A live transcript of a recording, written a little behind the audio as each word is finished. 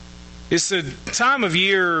It's the time of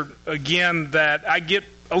year, again, that I get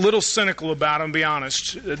a little cynical about, I'll be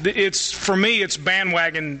honest. For me, it's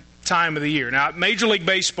bandwagon time of the year. Now, Major League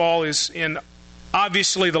Baseball is in,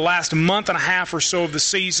 obviously, the last month and a half or so of the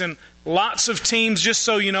season. Lots of teams, just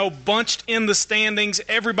so you know, bunched in the standings.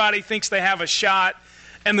 Everybody thinks they have a shot,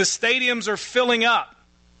 and the stadiums are filling up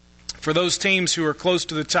for those teams who are close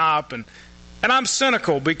to the top. And I'm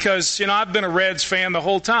cynical because, I've been a Reds fan the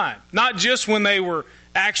whole time. Not just when they were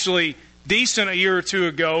actually decent a year or two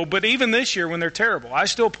ago, but even this year when they're terrible. I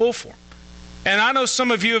still pull for them. And I know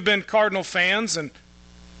some of you have been Cardinal fans, and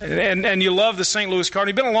you love the St. Louis Cardinals.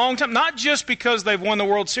 You've been a long time, not just because they've won the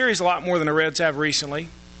World Series a lot more than the Reds have recently.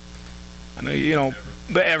 I know,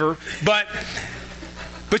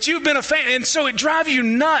 but you've been a fan, and so it drives you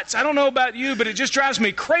nuts. I don't know about you, but it just drives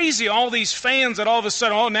me crazy, all these fans that all of a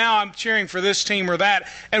sudden, now I'm cheering for this team or that.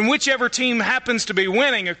 And whichever team happens to be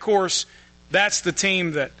winning, of course, that's the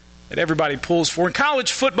team that everybody pulls for. And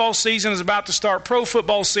college football season is about to start, pro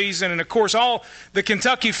football season, and of course all the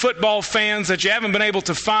Kentucky football fans that you haven't been able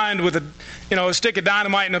to find with a stick of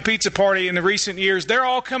dynamite and a pizza party in the recent years, they're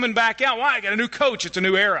all coming back out. Why? I got a new coach. It's a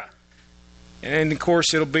new era. And, of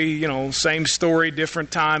course, it'll be, same story,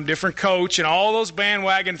 different time, different coach, and all those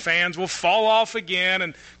bandwagon fans will fall off again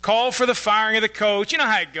and call for the firing of the coach. You know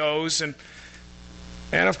how it goes. And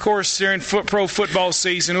of course, during pro football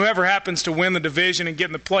season, whoever happens to win the division and get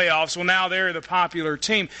in the playoffs, well, now they're the popular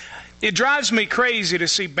team. It drives me crazy to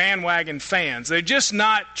see bandwagon fans. They're just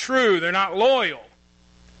not true. They're not loyal.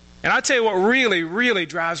 And I tell you what really, really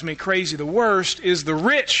drives me crazy the worst is the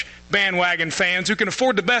rich bandwagon fans who can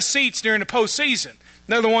afford the best seats during the postseason.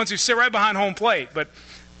 They're the ones who sit right behind home plate, but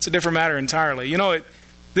it's a different matter entirely.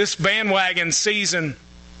 This bandwagon season,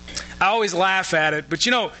 I always laugh at it, but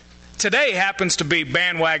today happens to be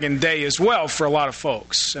bandwagon day as well for a lot of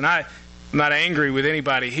folks. And I'm not angry with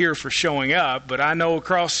anybody here for showing up, but I know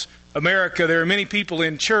across America there are many people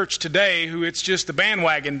in church today who it's just the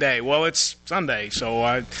bandwagon day. Well, it's Sunday, so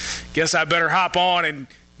I guess I better hop on and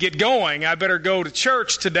get going. I better go to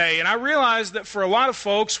church today. And I realize that for a lot of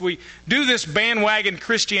folks, we do this bandwagon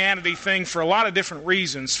Christianity thing for a lot of different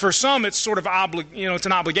reasons. For some, it's sort of it's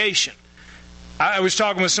an obligation. I was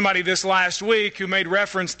talking with somebody this last week who made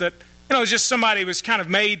reference that it's just somebody who was kind of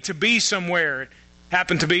made to be somewhere. It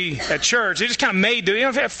happened to be at church. They just kind of made to,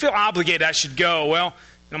 I feel obligated I should go. Well,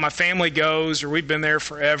 my family goes, or we've been there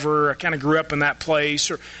forever. I kind of grew up in that place.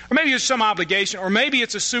 Or maybe it's some obligation, or maybe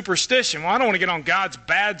it's a superstition. Well, I don't want to get on God's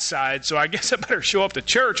bad side, so I guess I better show up to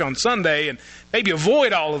church on Sunday and maybe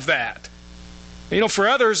avoid all of that. For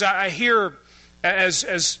others, I hear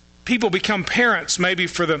as people become parents, maybe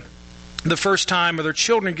for the first time, or their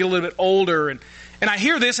children get a little bit older, and I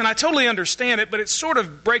hear this, and I totally understand it, but it sort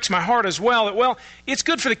of breaks my heart as well. It's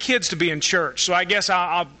good for the kids to be in church, so I guess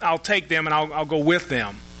I'll take them and I'll go with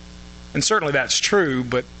them. And certainly that's true,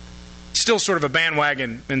 but still sort of a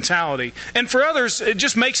bandwagon mentality. And for others, it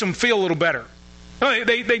just makes them feel a little better.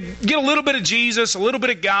 They get a little bit of Jesus, a little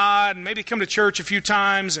bit of God, and maybe come to church a few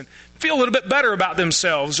times and feel a little bit better about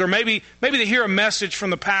themselves. Or maybe they hear a message from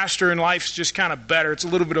the pastor and life's just kind of better. It's a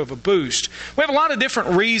little bit of a boost. We have a lot of different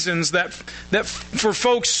reasons that for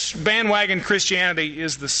folks, bandwagon Christianity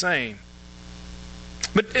is the same.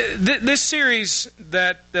 But this series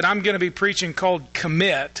that I'm going to be preaching called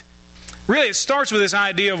Commit, really it starts with this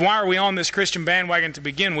idea of why are we on this Christian bandwagon to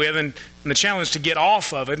begin with, and the challenge to get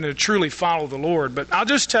off of it and to truly follow the Lord. But I'll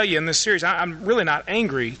just tell you in this series, I'm really not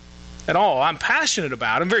angry at all. I'm passionate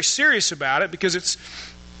about it. I'm very serious about it because it's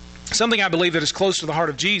something I believe that is close to the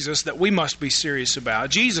heart of Jesus that we must be serious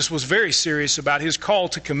about. Jesus was very serious about his call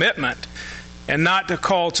to commitment and not to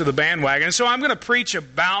call to the bandwagon. And so I'm going to preach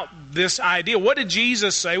about this idea. What did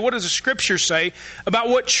Jesus say? What does the Scripture say about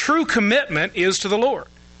what true commitment is to the Lord?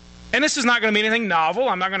 And this is not going to be anything novel.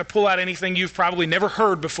 I'm not going to pull out anything you've probably never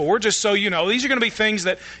heard before, just so you know. These are going to be things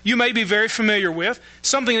that you may be very familiar with,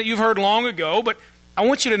 something that you've heard long ago, but I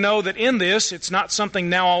want you to know that in this, it's not something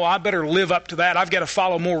now, I better live up to that. I've got to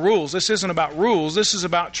follow more rules. This isn't about rules. This is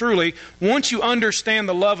about truly, once you understand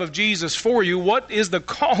the love of Jesus for you, what is the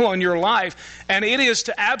call on your life? And it is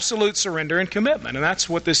to absolute surrender and commitment. And that's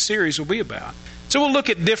what this series will be about. So we'll look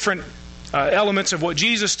at different elements of what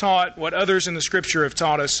Jesus taught, what others in the Scripture have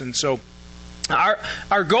taught us. And so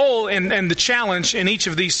our goal and the challenge in each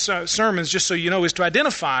of these sermons, just so you know, is to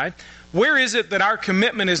identify where is it that our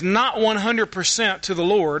commitment is not 100% to the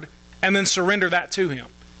Lord and then surrender that to Him.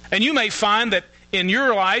 And you may find that in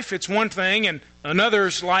your life it's one thing, and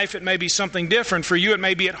another's life it may be something different. For you it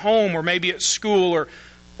may be at home or maybe at school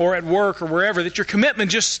or at work or wherever, that your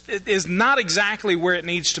commitment just is not exactly where it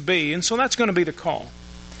needs to be. And so that's going to be the call.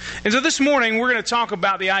 And so this morning, we're going to talk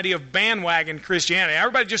about the idea of bandwagon Christianity.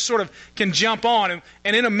 Everybody just sort of can jump on.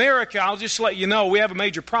 And in America, I'll just let you know, we have a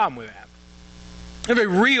major problem with that. We have a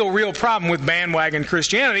real problem with bandwagon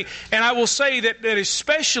Christianity. And I will say that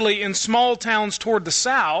especially in small towns toward the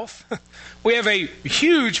south, we have a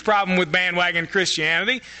huge problem with bandwagon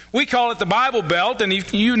Christianity. We call it the Bible Belt, and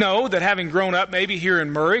you know that having grown up maybe here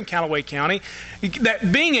in Murray and Callaway County,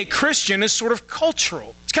 that being a Christian is sort of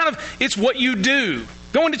cultural. It's what you do.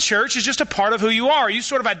 Going to church is just a part of who you are. You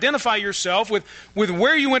sort of identify yourself with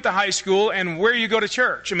where you went to high school and where you go to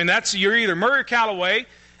church. I mean, you're either Murray or Callaway,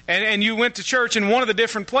 and you went to church in one of the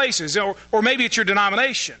different places, or maybe it's your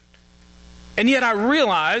denomination. And yet I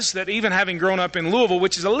realize that even having grown up in Louisville,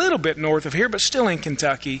 which is a little bit north of here, but still in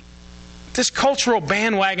Kentucky, this cultural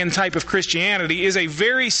bandwagon type of Christianity is a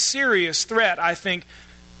very serious threat, I think,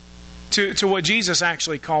 to what Jesus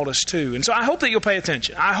actually called us to. And so I hope that you'll pay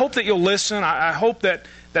attention. I hope that you'll listen. I hope that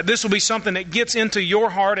this will be something that gets into your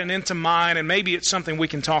heart and into mine, and maybe it's something we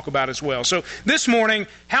can talk about as well. So this morning,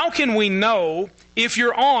 how can we know if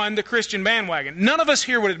you're on the Christian bandwagon? None of us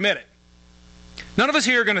here would admit it. None of us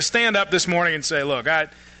here are going to stand up this morning and say, look,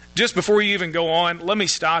 just before you even go on, let me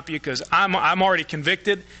stop you because I'm already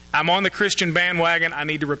convicted. I'm on the Christian bandwagon. I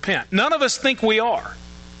need to repent. None of us think we are.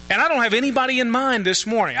 And I don't have anybody in mind this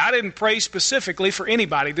morning. I didn't pray specifically for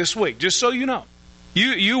anybody this week, just so you know.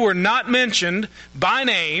 You were not mentioned by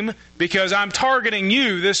name because I'm targeting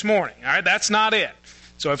you this morning. All right, that's not it.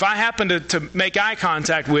 So if I happen to make eye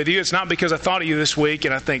contact with you, it's not because I thought of you this week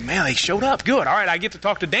and I think, man, they showed up. Good. All right, I get to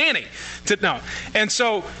talk to Danny. No. And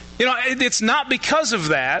so, it's not because of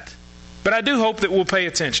that, but I do hope that we'll pay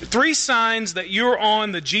attention. 3 signs that you're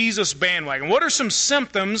on the Jesus bandwagon. What are some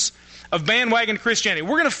symptoms of bandwagon Christianity?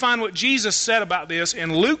 We're going to find what Jesus said about this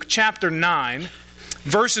in Luke chapter 9,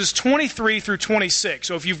 verses 23 through 26.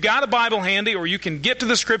 So if you've got a Bible handy, or you can get to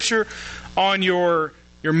the Scripture on your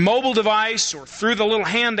mobile device or through the little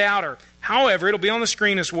handout, or however, it'll be on the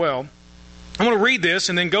screen as well. I'm going to read this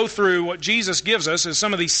and then go through what Jesus gives us as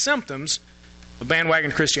some of these symptoms of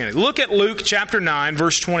bandwagon Christianity. Look at Luke chapter 9,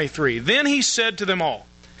 verse 23. Then he said to them all,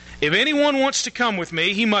 if anyone wants to come with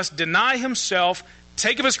me, he must deny himself,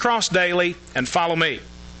 take up his cross daily, and follow me.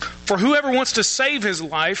 For whoever wants to save his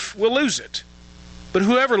life will lose it. But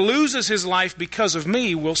whoever loses his life because of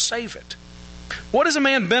me will save it. What is a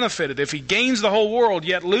man benefited if he gains the whole world,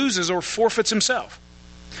 yet loses or forfeits himself?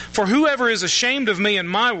 For whoever is ashamed of me and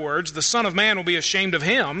my words, the Son of Man will be ashamed of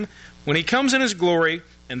him when he comes in his glory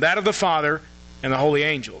and that of the Father and the holy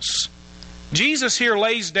angels. Jesus here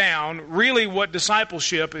lays down really what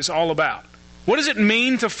discipleship is all about. What does it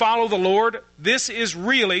mean to follow the Lord? This is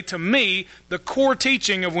really, to me, the core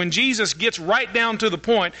teaching of when Jesus gets right down to the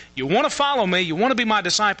point. You want to follow me, you want to be my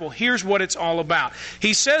disciple, here's what it's all about.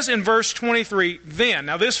 He says in verse 23, then.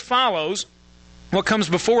 Now this follows what comes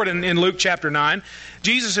before it in Luke chapter 9.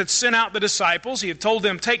 Jesus had sent out the disciples. He had told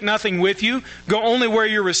them, take nothing with you, go only where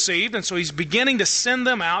you're received. And so he's beginning to send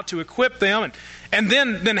them out to equip them. And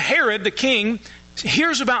then Herod, the king,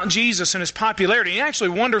 hears about Jesus and his popularity. He actually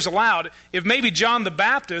wonders aloud if maybe John the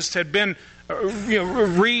Baptist had been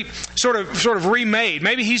sort of remade.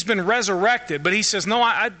 Maybe he's been resurrected. But he says, no,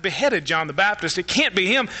 I beheaded John the Baptist. It can't be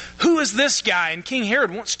him. Who is this guy? And King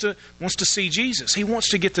Herod wants to see Jesus. He wants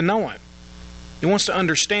to get to know him. He wants to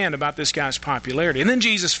understand about this guy's popularity. And then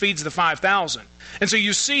Jesus feeds the 5,000. And so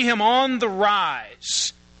you see him on the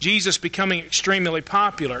rise. Jesus becoming extremely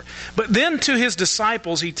popular. But then to his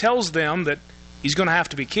disciples, he tells them that he's going to have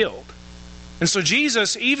to be killed. And so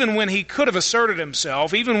Jesus, even when he could have asserted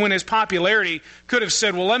himself, even when his popularity could have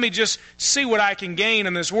said, well, let me just see what I can gain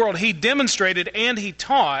in this world, he demonstrated and he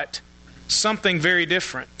taught something very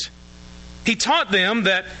different. He taught them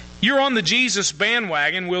that you're on the Jesus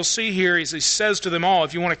bandwagon. We'll see here, as he says to them all,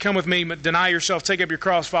 if you want to come with me, deny yourself, take up your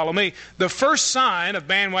cross, follow me. The first sign of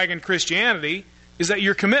bandwagon Christianity is that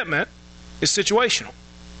your commitment is situational.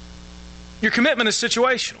 Your commitment is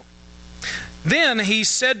situational. Then he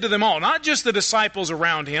said to them all, not just the disciples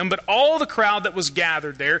around him, but all the crowd that was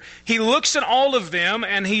gathered there, he looks at all of them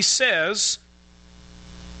and he says,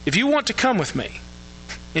 if you want to come with me,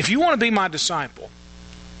 if you want to be my disciple,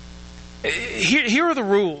 here are the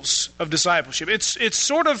rules of discipleship. It's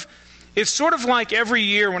sort of like every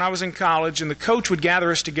year when I was in college and the coach would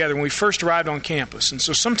gather us together when we first arrived on campus. And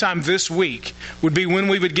so sometime this week would be when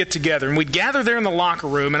we would get together. And we'd gather there in the locker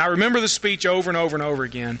room. And I remember the speech over and over and over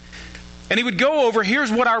again. And he would go over,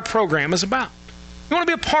 here's what our program is about. You want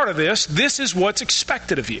to be a part of this, this is what's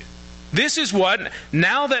expected of you. This is what,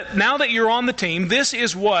 now that you're on the team, this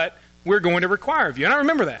is what we're going to require of you. And I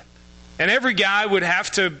remember that. And every guy would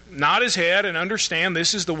have to nod his head and understand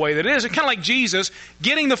this is the way that it is. It's kind of like Jesus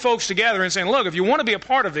getting the folks together and saying, look, if you want to be a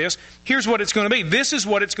part of this, here's what it's going to be. This is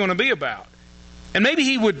what it's going to be about. And maybe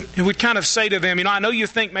he would kind of say to them, I know you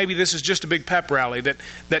think maybe this is just a big pep rally,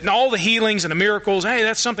 that all the healings and the miracles, hey,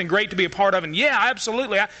 that's something great to be a part of. And yeah,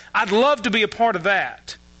 absolutely, I'd love to be a part of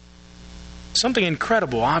that. Something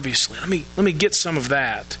incredible, obviously. Let me get some of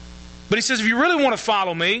that. But he says, if you really want to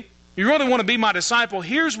follow me, you really want to be my disciple,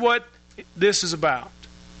 here's what this is about.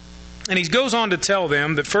 And he goes on to tell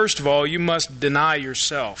them that, first of all, you must deny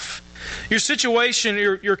yourself. Your situation,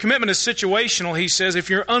 your commitment is situational, he says, if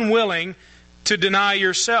you're unwilling to deny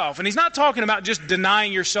yourself. And he's not talking about just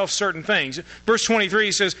denying yourself certain things. Verse 23,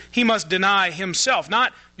 he says, he must deny himself,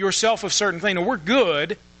 not yourself of certain things. Now,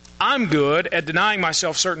 I'm good at denying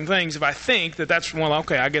myself certain things if I think that's, well,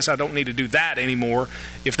 okay, I guess I don't need to do that anymore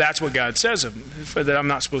if that's what God says that I'm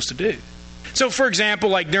not supposed to do. So, for example,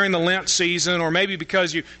 like during the Lent season, or maybe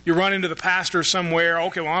because you run into the pastor somewhere,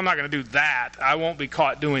 okay, well, I'm not going to do that. I won't be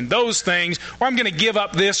caught doing those things, or I'm going to give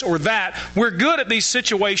up this or that. We're good at these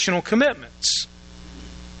situational commitments.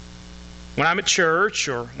 When I'm at church,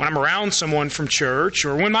 or when I'm around someone from church,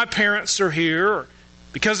 or when my parents are here, or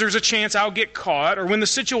because there's a chance I'll get caught, or when the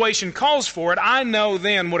situation calls for it, I know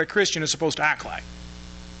then what a Christian is supposed to act like.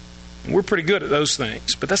 And we're pretty good at those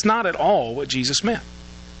things, but that's not at all what Jesus meant.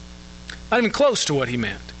 Not even close to what he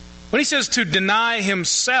meant. When he says to deny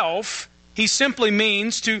himself, he simply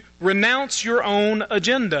means to renounce your own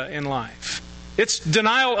agenda in life. It's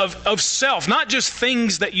denial of self, not just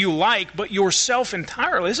things that you like, but yourself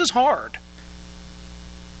entirely. This is hard.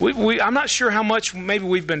 I'm not sure how much maybe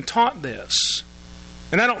we've been taught this.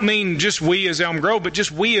 And I don't mean just we as Elm Grove, but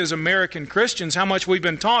just we as American Christians, how much we've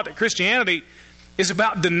been taught that Christianity is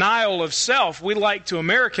about denial of self. We like to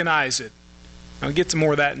Americanize it. I'll get to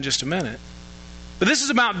more of that in just a minute. But this is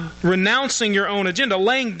about renouncing your own agenda,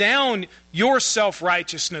 laying down your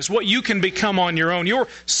self-righteousness, what you can become on your own, your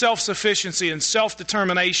self-sufficiency and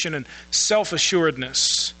self-determination and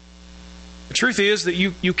self-assuredness. The truth is that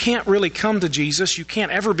you can't really come to Jesus. You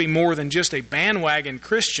can't ever be more than just a bandwagon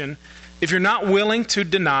Christian if you're not willing to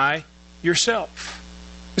deny yourself.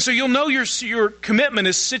 And so you'll know your commitment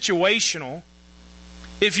is situational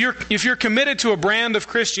if you're committed to a brand of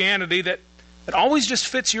Christianity that always just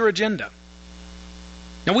fits your agenda.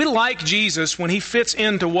 Now, we like Jesus when he fits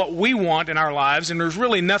into what we want in our lives, and there's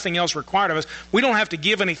really nothing else required of us. We don't have to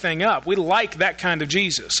give anything up. We like that kind of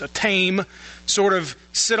Jesus, a tame, sort of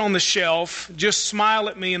sit on the shelf, just smile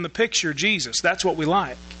at me in the picture Jesus. That's what we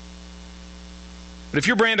like. But if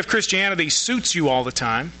your brand of Christianity suits you all the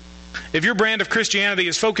time, if your brand of Christianity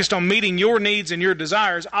is focused on meeting your needs and your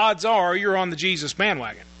desires, odds are you're on the Jesus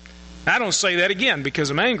bandwagon. I don't say that again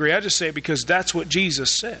because I'm angry. I just say it because that's what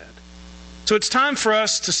Jesus said. So it's time for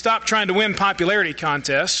us to stop trying to win popularity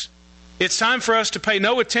contests. It's time for us to pay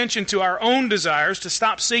no attention to our own desires, to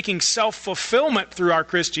stop seeking self-fulfillment through our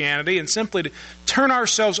Christianity, and simply to turn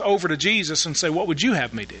ourselves over to Jesus and say, what would you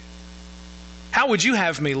have me do? How would you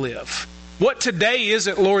have me live? What today is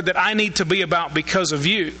it, Lord, that I need to be about because of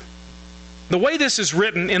you? The way this is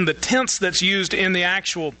written in the tense that's used in the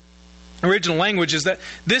actual original language is that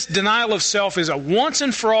this denial of self is a once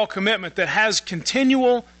and for all commitment that has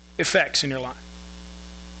continual effects in your life.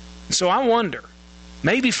 And so I wonder,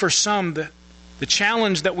 maybe for some, the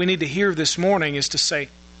challenge that we need to hear this morning is to say,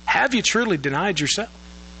 have you truly denied yourself?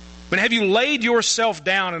 I mean, have you laid yourself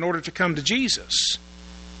down in order to come to Jesus?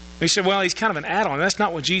 And he said, well, he's kind of an add-on. That's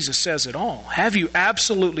not what Jesus says at all. Have you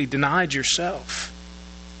absolutely denied yourself?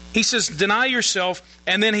 He says, deny yourself,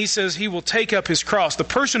 and then he says he will take up his cross. The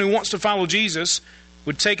person who wants to follow Jesus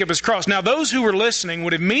would take up his cross. Now, those who were listening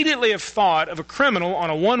would immediately have thought of a criminal on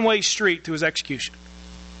a one-way street to his execution.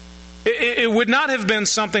 It would not have been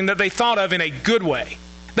something that they thought of in a good way.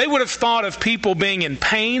 They would have thought of people being in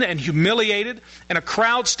pain and humiliated, and a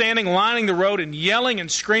crowd standing, lining the road and yelling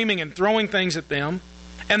and screaming and throwing things at them.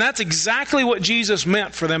 And that's exactly what Jesus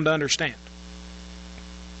meant for them to understand.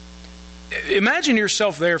 Imagine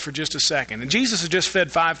yourself there for just a second. And Jesus has just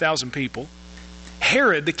fed 5,000 people.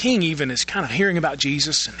 Herod, the king, even is kind of hearing about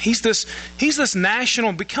Jesus. And he's this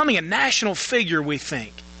national, becoming a national figure, we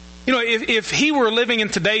think. You know, if he were living in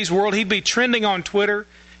today's world, he'd be trending on Twitter.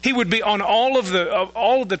 He would be on all of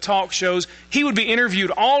the talk shows. He would be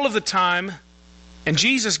interviewed all of the time. And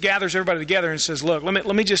Jesus gathers everybody together and says, look,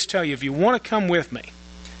 let me just tell you, if you want to come with me,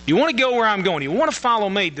 you want to go where I'm going, you want to follow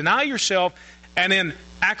me, deny yourself, and then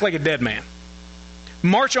act like a dead man.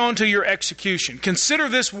 March on to your execution. Consider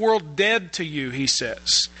this world dead to you, he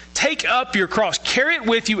says. Take up your cross. Carry it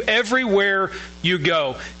with you everywhere you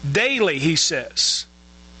go. Daily, he says.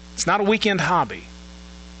 It's not a weekend hobby.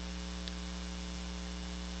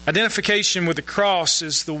 Identification with the cross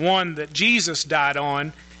is the one that Jesus died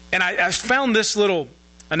on. And I found this little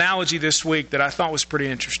analogy this week that I thought was pretty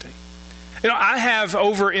interesting. I have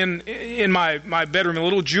over in my bedroom a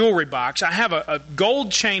little jewelry box. I have a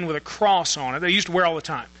gold chain with a cross on it that I used to wear all the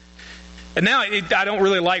time. And now I don't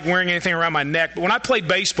really like wearing anything around my neck. But when I played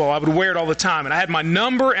baseball, I would wear it all the time. And I had my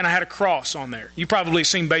number and I had a cross on there. You've probably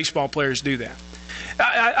seen baseball players do that.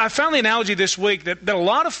 I found the analogy this week that a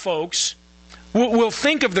lot of folks will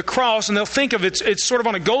think of the cross and they'll think of it's sort of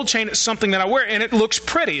on a gold chain. It's something that I wear and it looks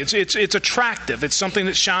pretty. It's attractive. It's something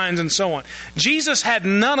that shines and so on. Jesus had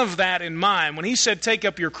none of that in mind. When he said take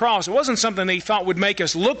up your cross, it wasn't something that he thought would make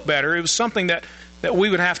us look better. It was something that we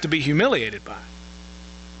would have to be humiliated by.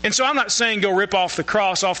 And so I'm not saying go rip off the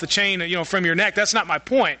cross off the chain, from your neck. That's not my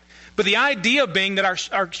point. But the idea being that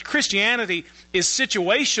our Christianity is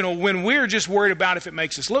situational when we're just worried about if it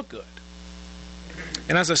makes us look good.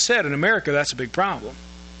 And as I said, in America, that's a big problem.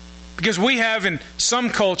 Because we have in some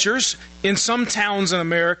cultures, in some towns in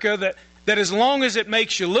America, that as long as it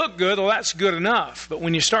makes you look good, well, that's good enough. But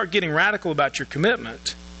when you start getting radical about your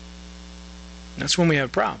commitment, that's when we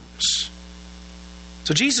have problems.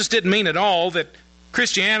 So Jesus didn't mean at all that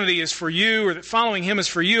Christianity is for you or that following Him is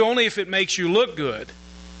for you only if it makes you look good.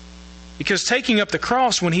 Because taking up the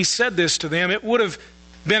cross, when He said this to them, it would have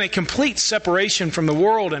been a complete separation from the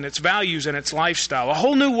world and its values and its lifestyle. A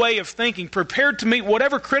whole new way of thinking, prepared to meet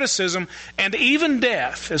whatever criticism and even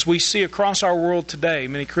death, as we see across our world today,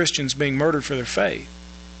 many Christians being murdered for their faith.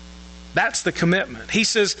 That's the commitment. He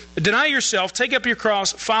says, deny yourself, take up your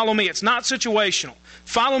cross, follow me. It's not situational.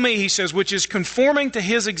 Follow me, he says, which is conforming to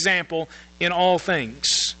His example in all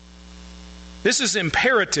things. This is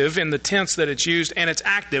imperative in the tense that it's used, and it's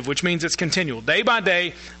active, which means it's continual, day by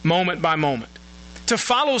day, moment by moment. To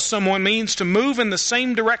follow someone means to move in the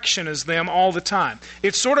same direction as them all the time.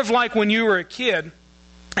 It's sort of like when you were a kid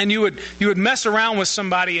and you would mess around with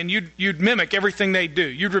somebody and you'd mimic everything they do.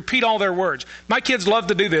 You'd repeat all their words. My kids love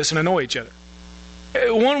to do this and annoy each other.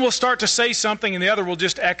 One will start to say something and the other will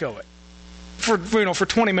just echo it for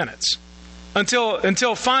 20 minutes.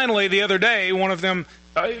 Until finally the other day, one of them,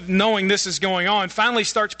 knowing this is going on, finally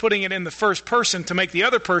starts putting it in the first person to make the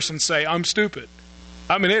other person say, I'm stupid.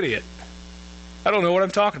 I'm an idiot. I don't know what I'm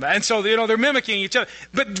talking about. And so, they're mimicking each other.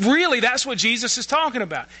 But really, that's what Jesus is talking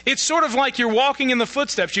about. It's sort of like you're walking in the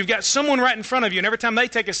footsteps. You've got someone right in front of you, and every time they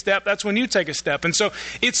take a step, that's when you take a step. And so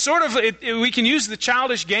it's sort of, we can use the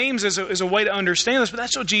childish games as a way to understand this, but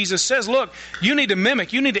that's what Jesus says. Look, you need to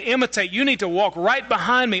mimic, you need to imitate, you need to walk right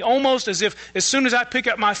behind me, almost as if as soon as I pick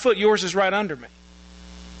up my foot, yours is right under me.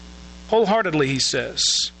 Wholeheartedly, he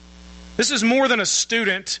says. This is more than a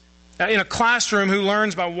student in a classroom who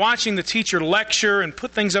learns by watching the teacher lecture and put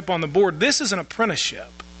things up on the board. This is an apprenticeship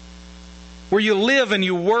where you live and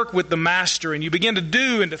you work with the master and you begin to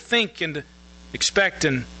do and to think and to expect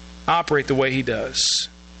and operate the way he does.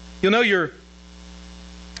 You'll know your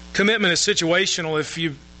commitment is situational if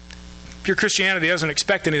your Christianity doesn't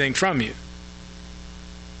expect anything from you.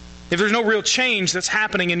 If there's no real change that's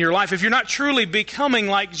happening in your life, if you're not truly becoming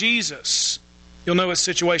like Jesus, you'll know it's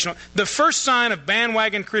situational. The first sign of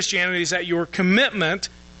bandwagon Christianity is that your commitment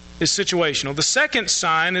is situational. The second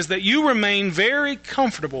sign is that you remain very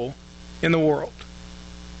comfortable in the world.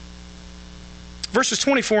 Verses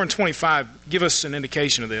 24 and 25 give us an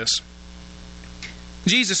indication of this.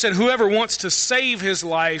 Jesus said, whoever wants to save his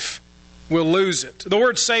life will lose it. The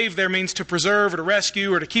word save there means to preserve or to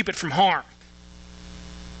rescue or to keep it from harm.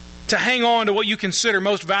 To hang on to what you consider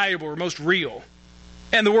most valuable or most real.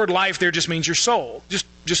 And the word life there just means your soul,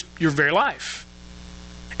 just your very life.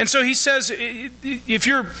 And so he says,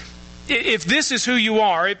 if this is who you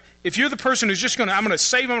are, if you're the person who's just I'm going to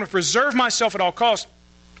save, I'm going to preserve myself at all costs,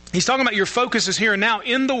 he's talking about your focus is here and now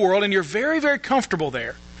in the world, and you're very, very comfortable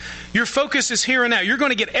there. Your focus is here and now. You're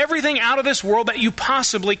going to get everything out of this world that you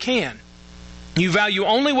possibly can. You value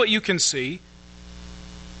only what you can see.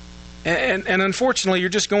 And unfortunately, you're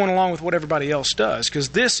just going along with what everybody else does, because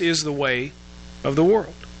this is the way of the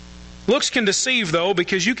world. Looks can deceive, though,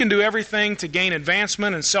 because you can do everything to gain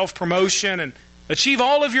advancement and self-promotion and achieve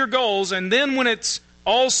all of your goals, and then when it's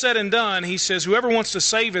all said and done, he says, whoever wants to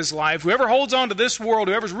save his life, whoever holds on to this world,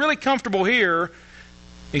 whoever's really comfortable here,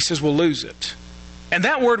 he says, will lose it. And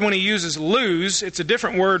that word, when he uses lose, it's a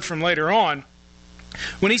different word from later on.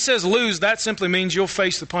 When he says lose, that simply means you'll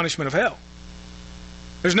face the punishment of hell.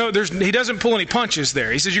 He doesn't pull any punches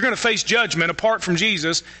there. He says you're going to face judgment apart from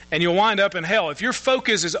Jesus, and you'll wind up in hell. If your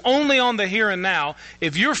focus is only on the here and now,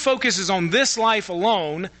 if your focus is on this life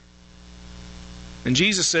alone, then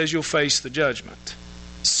Jesus says you'll face the judgment.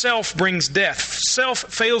 Self brings death. Self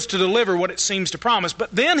fails to deliver what it seems to promise.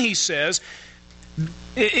 But then he says,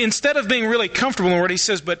 instead of being really comfortable in the word, he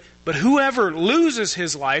says, but whoever loses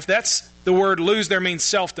his life, that's the word lose there means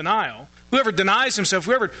self-denial. Whoever denies himself,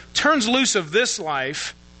 whoever turns loose of this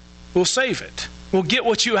life will save it. Will get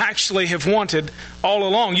what you actually have wanted all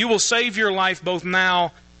along. You will save your life both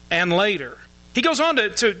now and later. He goes on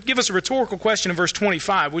to give us a rhetorical question in verse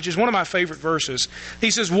 25, which is one of my favorite verses.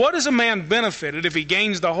 He says, what is a man benefited if he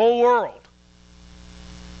gains the whole world?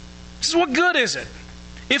 He says, what good is it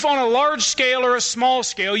if on a large scale or a small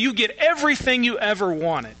scale you get everything you ever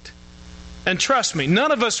wanted? And trust me,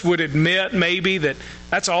 none of us would admit maybe that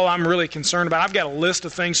that's all I'm really concerned about. I've got a list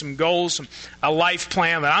of things, some goals, a life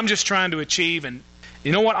plan that I'm just trying to achieve. And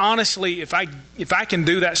you know what? Honestly, if I can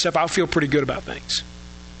do that stuff, I'll feel pretty good about things.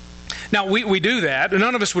 Now, we do that, and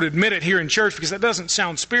none of us would admit it here in church because that doesn't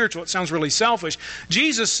sound spiritual. It sounds really selfish.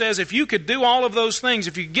 Jesus says if you could do all of those things,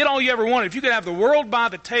 if you could get all you ever wanted, if you could have the world by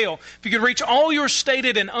the tail, if you could reach all your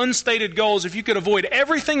stated and unstated goals, if you could avoid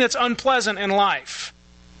everything that's unpleasant in life,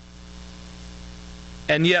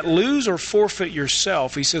 and yet lose or forfeit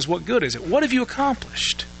yourself, he says, what good is it? What have you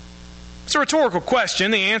accomplished? It's a rhetorical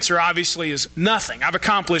question. The answer obviously is nothing. I've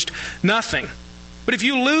accomplished nothing. But if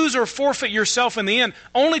you lose or forfeit yourself in the end,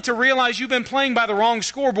 only to realize you've been playing by the wrong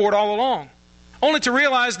scoreboard all along, only to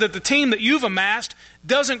realize that the team that you've amassed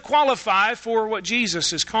doesn't qualify for what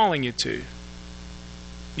Jesus is calling you to.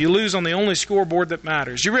 You lose on the only scoreboard that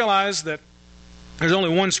matters. You realize that there's only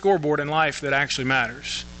one scoreboard in life that actually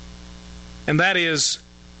matters. And that is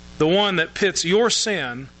the one that pits your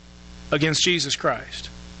sin against Jesus Christ.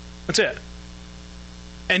 That's it.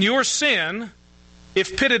 And your sin,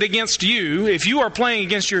 if pitted against you, if you are playing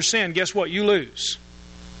against your sin, guess what? You lose.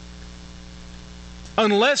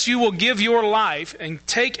 Unless you will give your life and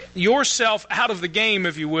take yourself out of the game,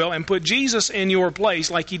 if you will, and put Jesus in your place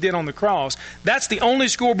like He did on the cross, that's the only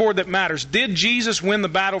scoreboard that matters. Did Jesus win the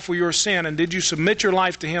battle for your sin, and did you submit your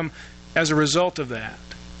life to Him as a result of that?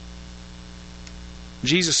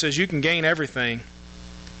 Jesus says you can gain everything,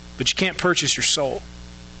 but you can't purchase your soul.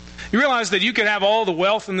 You realize that you could have all the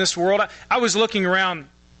wealth in this world. I was looking around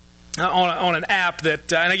on an app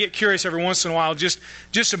that, and I get curious every once in a while, just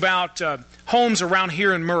about homes around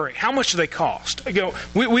here in Murray. How much do they cost? I go,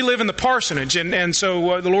 we live in the parsonage, and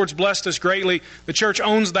so the Lord's blessed us greatly. The church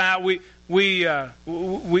owns that. We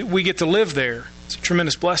get to live there. It's a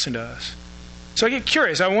tremendous blessing to us. So I get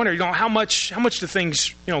curious. I wonder, how much do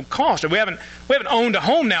things cost? We haven't owned a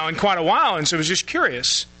home now in quite a while, and so I was just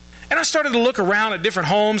curious. And I started to look around at different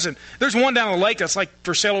homes, and there's one down the lake that's like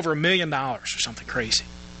for sale over $1 million or something crazy.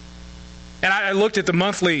 And I looked at the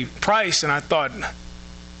monthly price, and I thought, I'm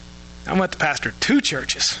going to have to pastor 2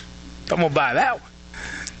 churches if I'm going to buy that one.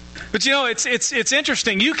 But it's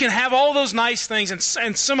interesting. You can have all those nice things,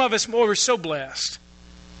 and some of us, we're so blessed.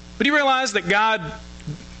 But you realize that God,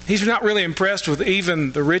 He's not really impressed with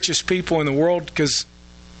even the richest people in the world, because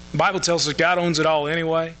the Bible tells us God owns it all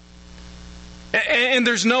anyway. And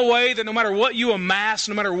there's no way that no matter what you amass,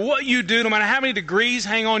 no matter what you do, no matter how many degrees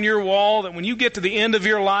hang on your wall, that when you get to the end of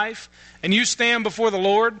your life and you stand before the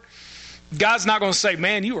Lord, God's not going to say,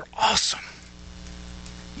 man, you were awesome.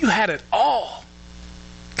 You had it all.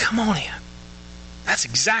 Come on in. That's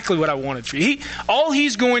exactly what I wanted for you. All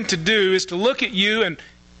He's going to do is to look at you and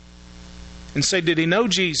say, did he know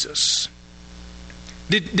Jesus?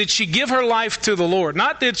 Did she give her life to the Lord?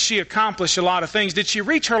 Not did she accomplish a lot of things. Did she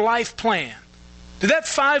reach her life plan? Did that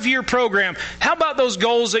 5-year program, how about those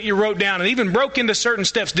goals that you wrote down and even broke into certain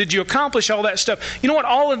steps? Did you accomplish all that stuff? You know what?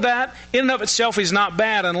 All of that in and of itself is not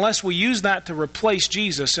bad unless we use that to replace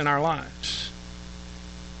Jesus in our lives.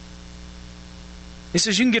 He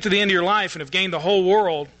says you can get to the end of your life and have gained the whole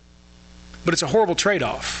world, but it's a horrible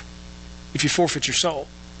trade-off if you forfeit your soul.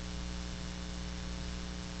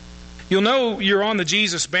 You'll know you're on the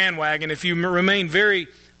Jesus bandwagon if you remain very,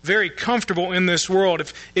 very comfortable in this world.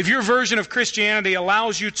 If your version of Christianity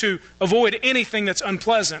allows you to avoid anything that's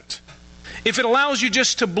unpleasant, if it allows you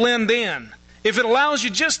just to blend in, if it allows you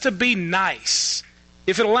just to be nice,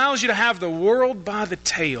 if it allows you to have the world by the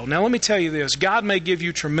tail. Now let me tell you this, God may give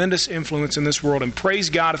you tremendous influence in this world, and praise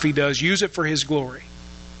God if He does. Use it for His glory.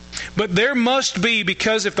 But there must be,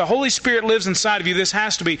 because if the Holy Spirit lives inside of you, this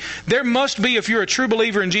has to be, there must be, if you're a true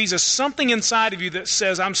believer in Jesus, something inside of you that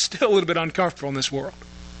says, I'm still a little bit uncomfortable in this world.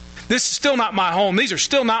 This is still not my home. These are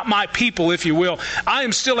still not my people, if you will. I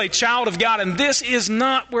am still a child of God, and this is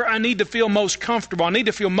not where I need to feel most comfortable. I need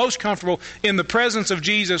to feel most comfortable in the presence of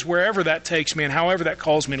Jesus, wherever that takes me and however that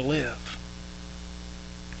calls me to live.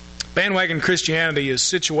 Bandwagon Christianity is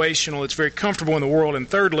situational. It's very comfortable in the world. And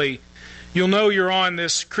thirdly, you'll know you're on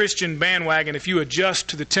this Christian bandwagon if you adjust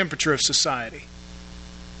to the temperature of society.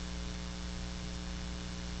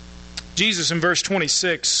 Jesus in verse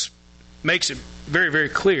 26 makes it very, very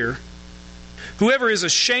clear. Whoever is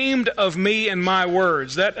ashamed of me and my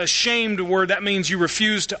words, that ashamed word, that means you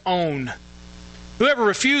refuse to own. Whoever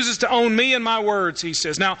refuses to own me and my words, he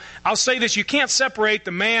says. Now, I'll say this, you can't separate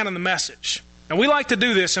the man and the message. And we like to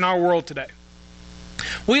do this in our world today.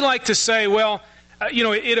 We like to say, well,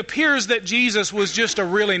 it appears that Jesus was just a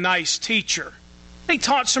really nice teacher. He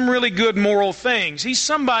taught some really good moral things. He's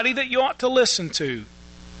somebody that you ought to listen to.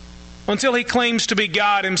 Until he claims to be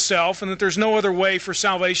God himself and that there's no other way for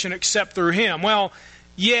salvation except through him. Well,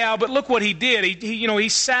 yeah, but look what he did. He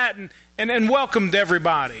sat and welcomed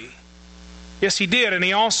everybody. Yes, he did. And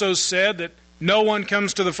he also said that no one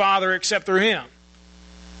comes to the Father except through him.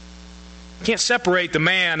 You can't separate the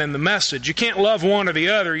man and the message. You can't love one or the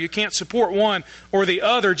other. You can't support one or the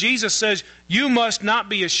other. Jesus says, you must not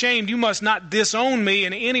be ashamed. You must not disown me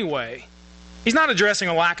in any way. He's not addressing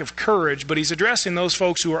a lack of courage, but he's addressing those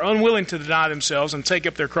folks who are unwilling to deny themselves and take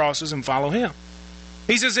up their crosses and follow him.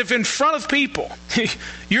 He says, if in front of people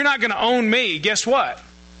you're not going to own me, guess what?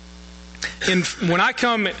 When I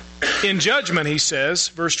come in judgment, he says,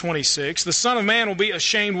 verse 26, the Son of Man will be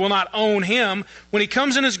ashamed, will not own him when he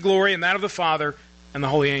comes in his glory and that of the Father and the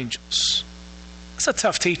holy angels. That's a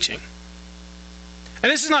tough teaching.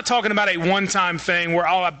 And this is not talking about a one-time thing where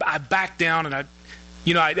I back down and I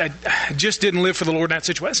just didn't live for the Lord in that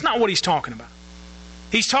situation. That's not what he's talking about.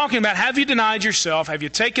 He's talking about, have you denied yourself? Have you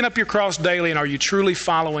taken up your cross daily? And are you truly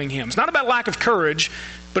following him? It's not about lack of courage,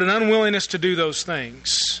 but an unwillingness to do those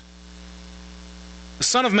things. The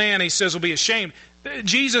Son of Man, he says, will be ashamed.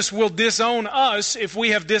 Jesus will disown us if we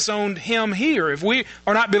have disowned him here. If we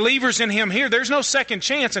are not believers in him here, there's no second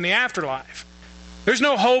chance in the afterlife. There's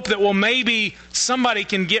no hope that, well, maybe somebody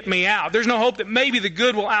can get me out. There's no hope that maybe the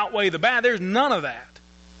good will outweigh the bad. There's none of that.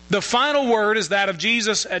 The final word is that of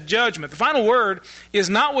Jesus at judgment. The final word is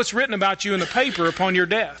not what's written about you in the paper upon your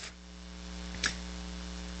death.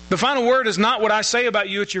 The final word is not what I say about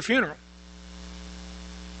you at your funeral.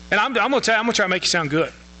 And I'm going to tell you, I'm going to try to make you sound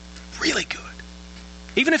good. Really good.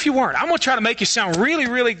 Even if you weren't, I'm going to try to make you sound really,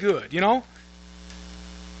 really good,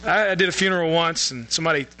 I did a funeral once, and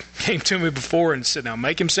somebody came to me before and said, now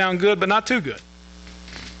make him sound good, but not too good.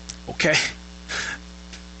 Okay.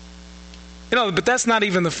 But that's not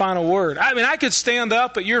even the final word. I mean, I could stand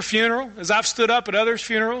up at your funeral, as I've stood up at others'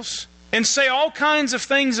 funerals, and say all kinds of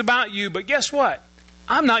things about you, but guess what?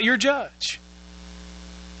 I'm not your judge.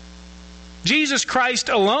 Jesus Christ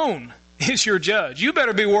alone is your judge. You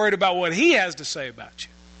better be worried about what he has to say about you.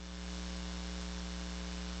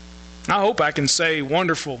 I hope I can say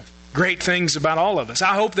wonderful, great things about all of us.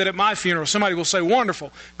 I hope that at my funeral somebody will say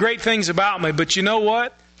wonderful, great things about me. But you know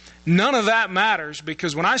what? None of that matters,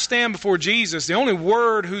 because when I stand before Jesus, the only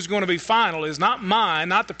word who's going to be final is not mine,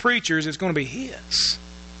 not the preacher's, it's going to be his.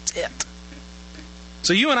 That's it.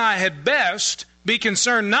 So you and I had best be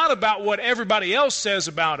concerned not about what everybody else says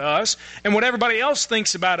about us and what everybody else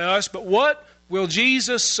thinks about us, but what will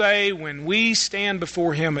Jesus say when we stand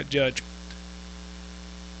before him at judgment?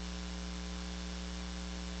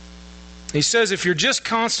 He says if you're just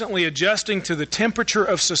constantly adjusting to the temperature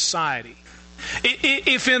of society,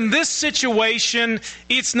 if in this situation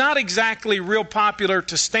it's not exactly real popular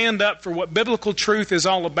to stand up for what biblical truth is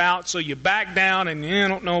all about, so you back down and you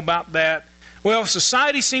don't know about that. Well,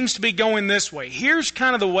 society seems to be going this way. Here's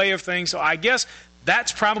kind of the way of things, so I guess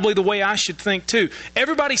that's probably the way I should think too.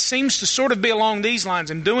 Everybody seems to sort of be along these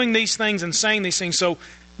lines and doing these things and saying these things, so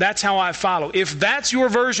that's how I follow. If that's your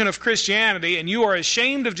version of Christianity and you are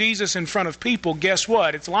ashamed of Jesus in front of people, guess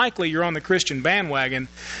what? It's likely you're on the Christian bandwagon.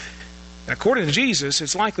 And according to Jesus,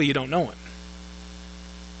 it's likely you don't know him.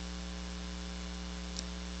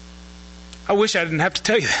 I wish I didn't have to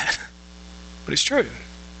tell you that, but it's true.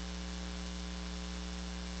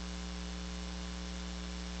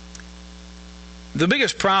 The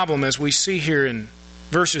biggest problem, as we see here in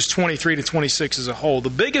verses 23 to 26 as a whole, the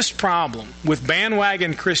biggest problem with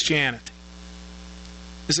bandwagon Christianity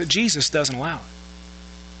is that Jesus doesn't allow it.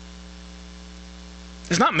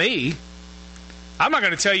 It's not me. I'm not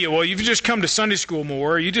going to tell you, well, you just come to Sunday school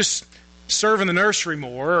more, or you just serve in the nursery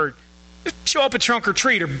more, or show up at trunk or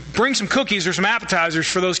treat, or bring some cookies or some appetizers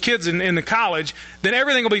for those kids in the college, then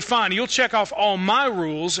everything will be fine. You'll check off all my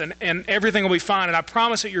rules, and everything will be fine. And I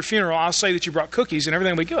promise at your funeral, I'll say that you brought cookies, and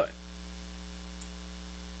everything will be good.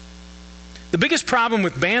 The biggest problem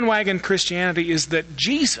with bandwagon Christianity is that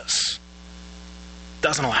Jesus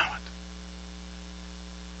doesn't allow it.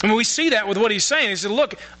 I mean, we see that with what he's saying. He said,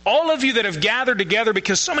 look, all of you that have gathered together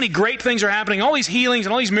because so many great things are happening, all these healings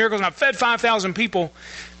and all these miracles, and I've fed 5,000 people,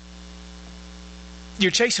 you're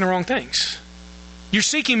chasing the wrong things. You're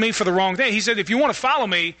seeking me for the wrong thing. He said, if you want to follow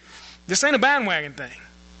me, This ain't a bandwagon thing.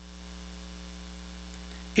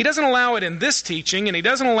 He doesn't allow it in this teaching, and he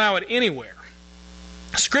doesn't allow it anywhere.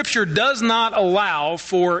 Scripture does not allow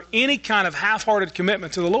for any kind of half-hearted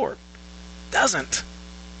commitment to the Lord. Doesn't.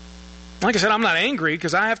 Like I said, I'm not angry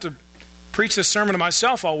because I have to preach this sermon to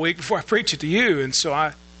myself all week before I preach it to you, and so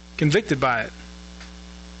I'm convicted by it.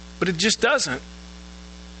 But it just doesn't.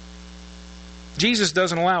 Jesus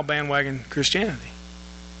doesn't allow bandwagon Christianity.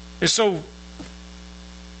 And so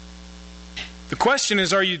the question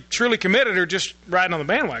is, are you truly committed or just riding on the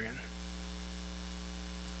bandwagon?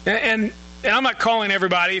 And I'm not calling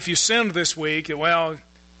everybody, if you sinned this week, well,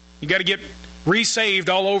 you got to get resaved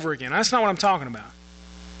all over again. That's not what I'm talking about.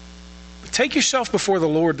 But take yourself before the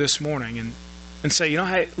Lord this morning and say,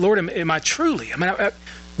 hey, Lord, am I truly,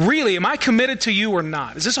 really, am I committed to you or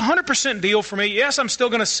not? Is this a 100% deal for me? Yes, I'm still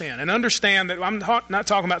going to sin. And understand that I'm not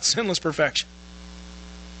talking about sinless perfection.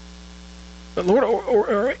 But Lord,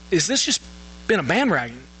 or is this just been a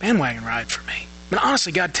bandwagon ride for me?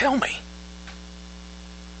 Honestly, God, tell me.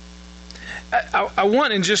 I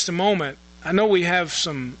want in just a moment, I know we have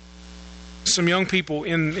some young people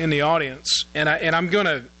in the audience, and I'm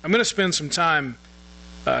gonna spend some time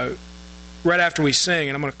right after we sing,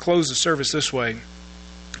 and I'm going to close the service this way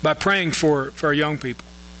by praying for our young people.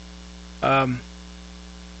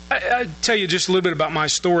 I tell you just a little bit about my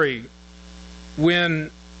story.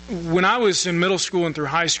 When I was in middle school and through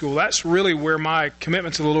high school, that's really where my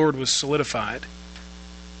commitment to the Lord was solidified.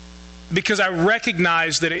 Because I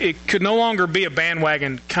recognized that it could no longer be a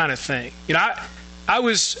bandwagon kind of thing. I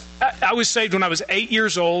was saved when I was 8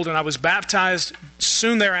 years old, and I was baptized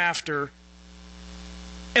soon thereafter.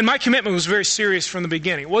 And my commitment was very serious from the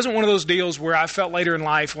beginning. It wasn't one of those deals where I felt later in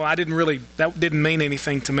life, well, that didn't mean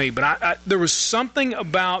anything to me. But there was something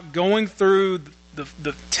about going through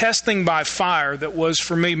the testing by fire that was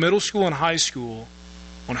for me middle school and high school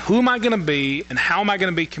on who am I going to be and how am I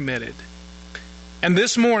going to be committed. And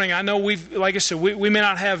this morning, I know like I said, we may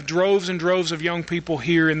not have droves and droves of young people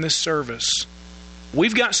here in this service.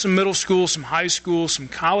 We've got some middle school, some high school, some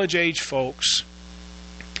college-age folks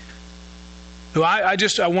who I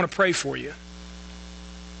want to pray for you.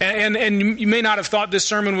 And you may not have thought this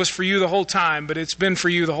sermon was for you the whole time, but it's been for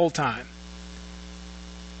you the whole time.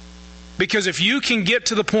 Because if you can get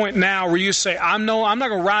to the point now where you say, I'm not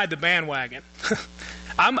going to ride the bandwagon.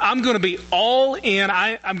 I'm going to be all in.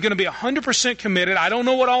 I'm going to be 100% committed. I don't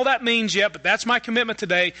know what all that means yet, but that's my commitment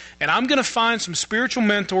today. And I'm going to find some spiritual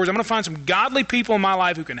mentors. I'm going to find some godly people in my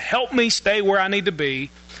life who can help me stay where I need to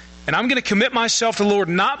be. And I'm going to commit myself to the Lord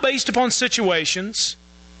not based upon situations.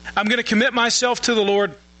 I'm going to commit myself to the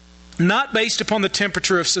Lord not based upon the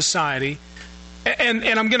temperature of society. And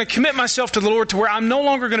I'm going to commit myself to the Lord to where I'm no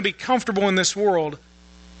longer going to be comfortable in this world.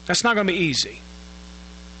 That's not going to be easy.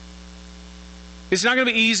 It's not going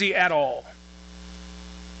to be easy at all.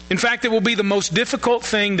 In fact, it will be the most difficult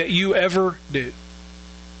thing that you ever do.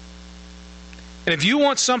 And if you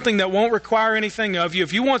want something that won't require anything of you,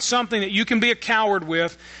 if you want something that you can be a coward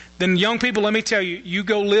with, then young people, let me tell you, you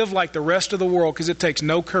go live like the rest of the world because it takes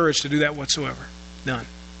no courage to do that whatsoever. None.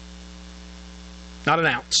 Not an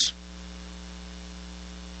ounce.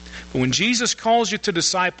 But when Jesus calls you to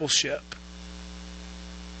discipleship,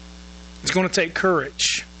 it's going to take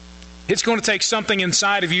courage. It's going to take something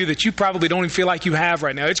inside of you that you probably don't even feel like you have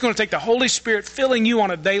right now. It's going to take the Holy Spirit filling you on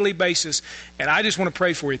a daily basis. And I just want to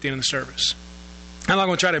pray for you at the end of the service. I'm not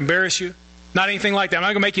going to try to embarrass you. Not anything like that. I'm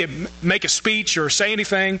not going to make a speech or say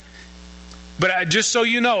anything. But just so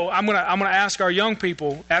you know, I'm going to ask our young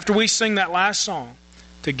people, after we sing that last song,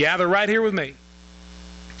 to gather right here with me.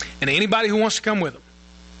 And anybody who wants to come with them.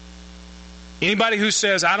 Anybody who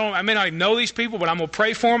says, I may not even know these people, but I'm going to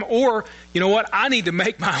pray for them. Or, you know what, I need to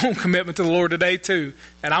make my own commitment to the Lord today too.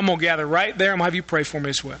 And I'm going to gather right there. I'm going to have you pray for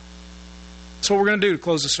me as well. That's what we're going to do to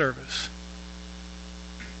close the service.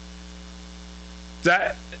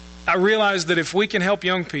 I realize that if we can help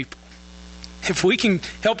young people, if we can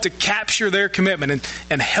help to capture their commitment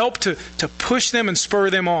and help to push them and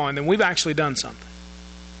spur them on, then we've actually done something.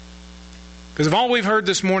 Because if all we've heard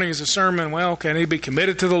this morning is a sermon, well, okay, I need to be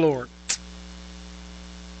committed to the Lord.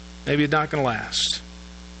 Maybe it's not going to last.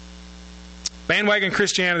 Bandwagon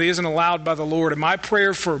Christianity isn't allowed by the Lord. And my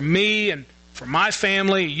prayer for me and for my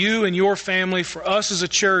family, you and your family, for us as a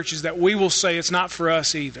church, is that we will say it's not for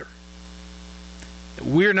us either. That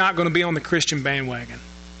we're not going to be on the Christian bandwagon.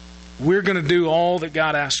 We're going to do all that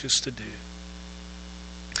God asks us to do.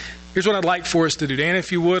 Here's what I'd like for us to do. Dan,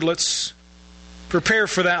 if you would, let's prepare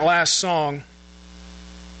for that last song.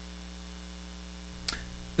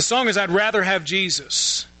 The song is I'd Rather Have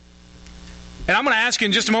Jesus. And I'm going to ask you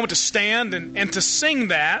in just a moment to stand and to sing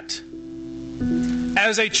that.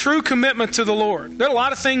 as a true commitment to the Lord. There are a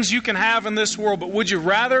lot of things you can have in this world, but would you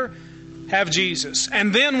rather have Jesus?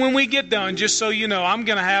 And then when we get done, just so you know, I'm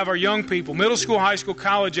going to have our young people, middle school, high school,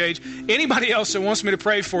 college age, anybody else that wants me to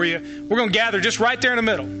pray for you, we're going to gather just right there in the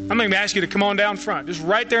middle. I'm not going to ask you to come on down front, just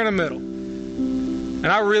right there in the middle. And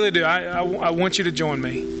I really do. I want you to join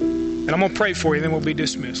me. And I'm going to pray for you, then we'll be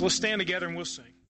dismissed. Let's stand together and we'll sing.